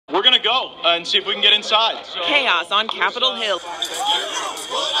go and see if we can get inside. Chaos on Capitol Hill.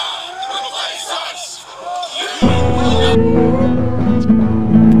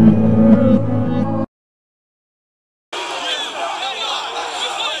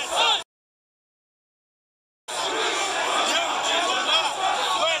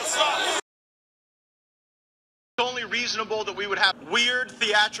 Only reasonable that we would have weird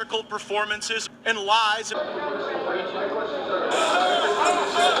theatrical performances and lies.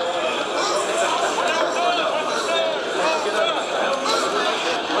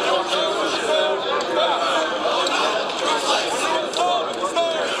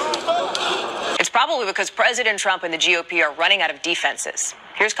 It's probably because President Trump and the GOP are running out of defenses.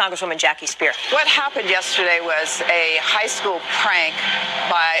 Here's Congresswoman Jackie Speer. What happened yesterday was a high school prank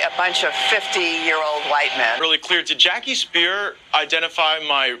by a bunch of 50-year-old white men. Really clear. Did Jackie Speer identify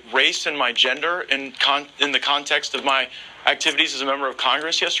my race and my gender in the context of my activities as a member of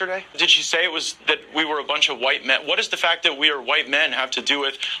Congress yesterday? Did she say it was that we were a bunch of white men? What does the fact that we are white men have to do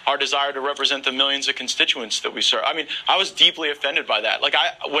with our desire to represent the millions of constituents that we serve? I mean, I was deeply offended by that. Like,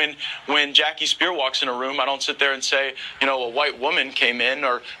 when Jackie Speer walks in a room, I don't sit there and say, you know, a white woman came in,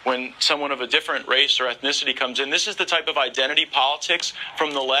 or when someone of a different race or ethnicity comes in. This is the type of identity politics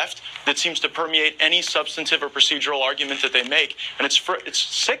from the left that seems to permeate any substantive or procedural argument that they make. And it's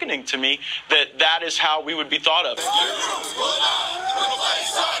sickening to me that that is how we would be thought of. You will not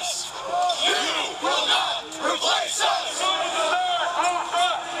replace us! You will not replace us!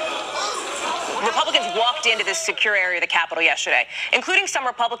 Republicans walked into this secure area of the Capitol yesterday, including some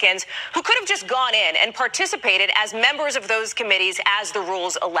Republicans who could have just gone in and participated as members of those committees as the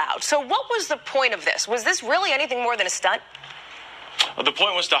rules allowed. So what was the point of this? Was this really anything more than a stunt? The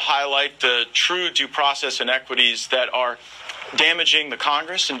point was to highlight the true due process inequities that are damaging the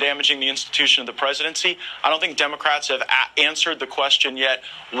Congress and damaging the institution of the presidency. I don't think Democrats have answered the question yet.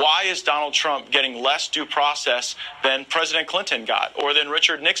 Why is Donald Trump getting less due process than President Clinton got or than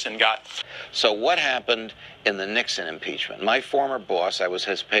Richard Nixon got? So what happened in the Nixon impeachment? My former boss, I was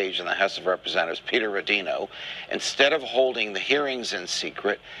his page in the House of Representatives, Peter Rodino, instead of holding the hearings in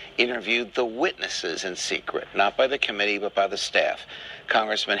secret, interviewed the witnesses in secret, not by the committee, but by the staff.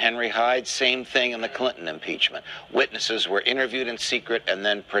 Congressman Henry Hyde, same thing in the Clinton impeachment. Witnesses were interviewed in secret and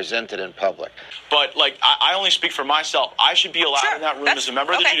then presented in public. But, like, I only speak for myself. I should be allowed in that room as a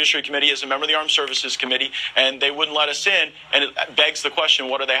member of the Judiciary Committee, as a member of the Armed Services Committee, and they wouldn't let us in. And it begs the question,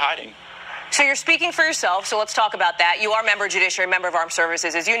 what are they hiding? So you're speaking for yourself, so let's talk about that. You are member of Judiciary, member of Armed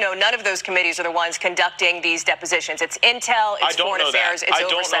Services. As you know, none of those committees are the ones conducting these depositions. It's Intel, it's Foreign Affairs, it's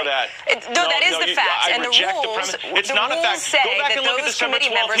Oversight. I don't know that. That is the fact. And the rules, it's not a fact. Say go back and look at the December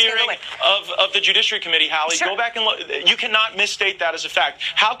 12th hearing of the Judiciary Committee, Hallie. Sure. Go back and look. You cannot misstate that as a fact.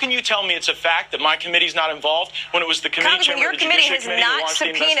 How can you tell me it's a fact that my committee's not involved when it was the committee chairman of the Judiciary Committee who launched the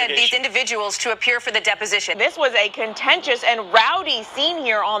investigation? Your committee has not subpoenaed these individuals to appear for the deposition. This was a contentious and rowdy scene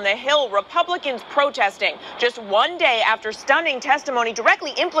here on the Hill. Republicans protesting just one day after stunning testimony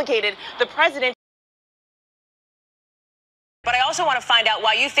directly implicated the president. But I also want to find out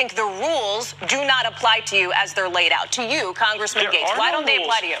why you think the rules do not apply to you as they're laid out. To you, Congressman Gates. Why don't they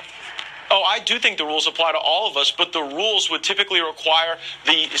apply to you? Oh, I do think the rules apply to all of us, but the rules would typically require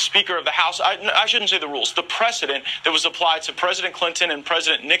the Speaker of the House. I shouldn't say the rules. The precedent that was applied to President Clinton and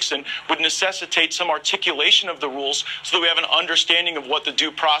President Nixon would necessitate some articulation of the rules so that we have an understanding of what the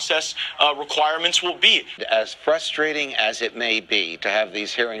due process requirements will be. As frustrating as it may be to have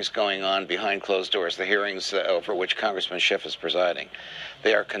these hearings going on behind closed doors, the hearings over which Congressman Schiff is presiding,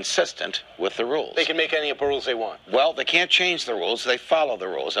 they are consistent with the rules. They can make any rules they want. Well, they can't change the rules. They follow the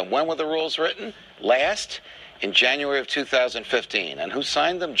rules. And when were the rules written? Last, in January of 2015. And who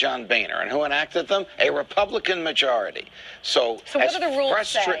signed them? John Boehner. And who enacted them? A Republican majority. So what do the rules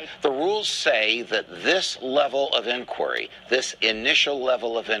say? The rules say that this level of inquiry, this initial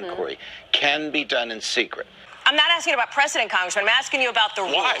level of inquiry, can be done in secret. I'm not asking about precedent, Congressman. I'm asking you about the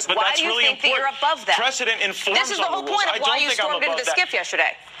rules. Why do you think that you're above that? Precedent informs This is the whole point of why you stormed into the skiff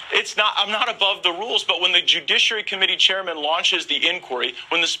yesterday. It's not. I'm not above the rules, but when the Judiciary Committee chairman launches the inquiry,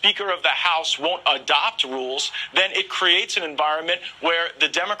 when the Speaker of the House won't adopt rules, then it creates an environment where the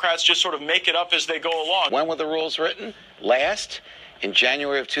Democrats just sort of make it up as they go along. When were the rules written? Last, in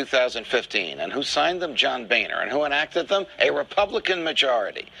January of 2015. And who signed them? John Boehner. And who enacted them? A Republican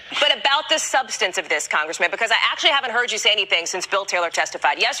majority. But about the substance of this, Congressman, because I actually haven't heard you say anything since Bill Taylor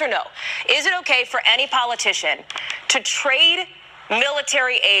testified. Yes or no? Is it okay for any politician to trade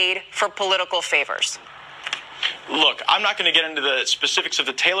military aid for political favors? Look, I'm not going to get into the specifics of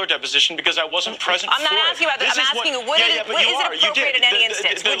the Taylor deposition because I wasn't present for it. I'm not asking about that. I'm asking you, is it appropriate in any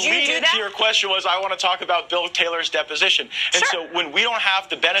instance? Would you do that? The lead into your question was, I want to talk about Bill Taylor's deposition. And so when we don't have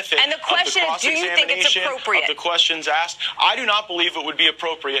the benefit and the question is, do you think it's appropriate? Of the questions asked, I do not believe it would be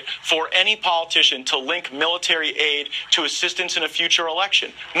appropriate for any politician to link military aid to assistance in a future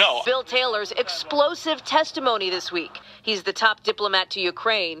election. No. Bill Taylor's explosive testimony this week. He's the top diplomat to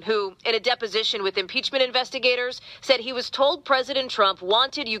Ukraine who, in a deposition with impeachment investigators, said he was told President Trump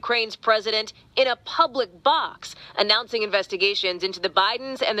wanted Ukraine's president in a public box, announcing investigations into the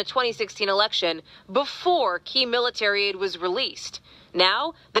Bidens and the 2016 election before key military aid was released.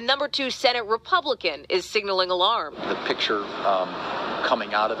 Now, the number 2 Senate Republican is signaling alarm. The picture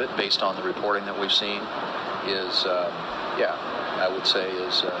coming out of it, based on the reporting that we've seen, is, I would say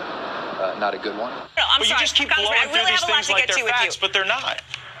is not a good one. No, I'm sorry, you just keep blowing through these things like they're facts, but they're not.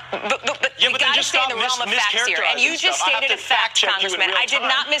 But you got to stay in the realm of facts here. And you just stated a fact, Congressman. I did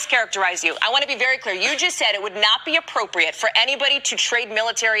not mischaracterize you. I want to be very clear. You just said it would not be appropriate for anybody to trade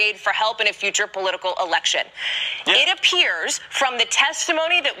military aid for help in a future political election. Yeah. It appears from the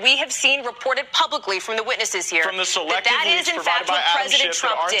testimony that we have seen reported publicly from the witnesses here from the selective that is in fact what President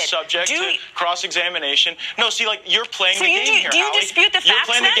Trump did. Subject to cross-examination. No, see, like, you're playing the game here, Do you dispute the facts,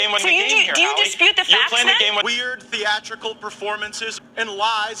 then? Do you dispute the facts, You're playing the game with weird theatrical performances and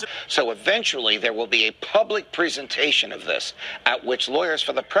lies. So eventually there will be a public presentation of this at which lawyers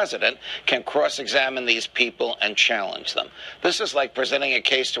for the president can cross-examine these people and challenge them. This is like presenting a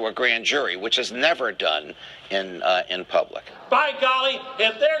case to a grand jury, which is never done in public. By golly,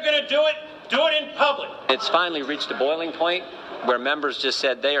 if they're going to do it in public. It's finally reached a boiling point where members just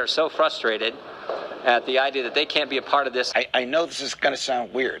said they are so frustrated at the idea that they can't be a part of this. I know this is going to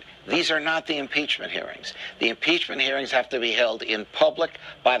sound weird. These are not the impeachment hearings. The impeachment hearings have to be held in public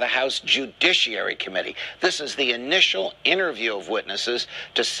by the House Judiciary Committee. This is the initial interview of witnesses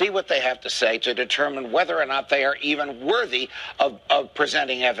to see what they have to say to determine whether or not they are even worthy of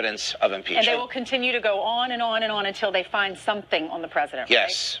presenting evidence of impeachment. And they will continue to go on and on and on until they find something on the president,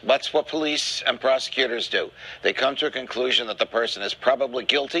 yes, right? That's what police and prosecutors do. They come to a conclusion that the person is probably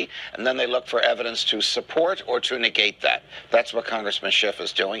guilty, and then they look for evidence to support or to negate that. That's what Congressman Schiff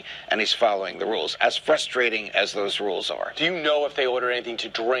is doing, and he's following the rules, as frustrating as those rules are. Do you know if they order anything to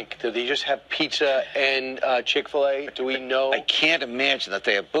drink? Do they just have pizza and Chick-fil-A? Do we know? I can't imagine that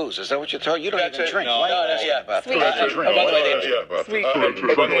they have booze. Is that what you're talking? You don't even drink. No, Why no, are you asking about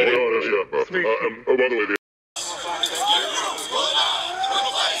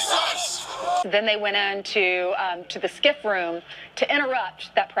Then they went on to the skiff room to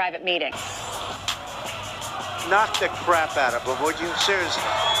interrupt that private meeting. Knock the crap out of them, would you? Seriously.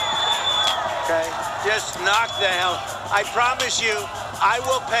 Okay? Just knock the hell. I promise you, I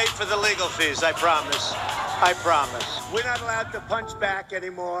will pay for the legal fees. I promise. I promise. We're not allowed to punch back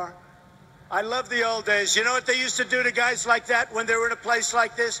anymore. I love the old days. You know what they used to do to guys like that when they were in a place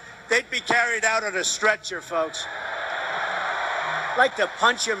like this? They'd be carried out on a stretcher, folks. Like to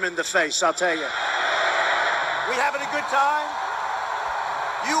punch him in the face, I'll tell you. We having a good time?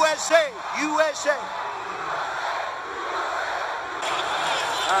 USA, USA.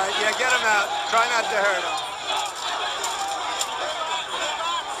 Yeah, get him out. Try not to hurt him.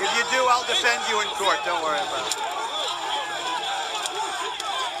 If you do, I'll defend you in court. Don't worry about it.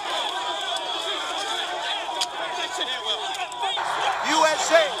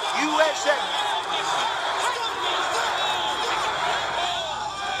 USA, USA.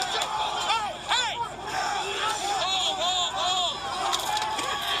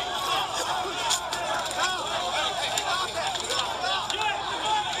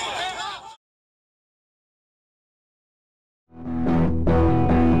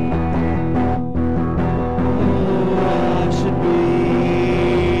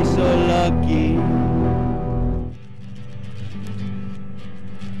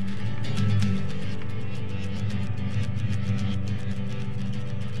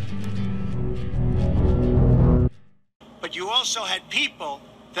 You also had people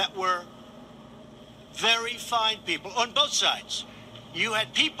that were very fine people on both sides. You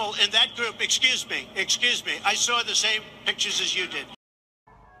had people in that group, excuse me, I saw the same pictures as you did.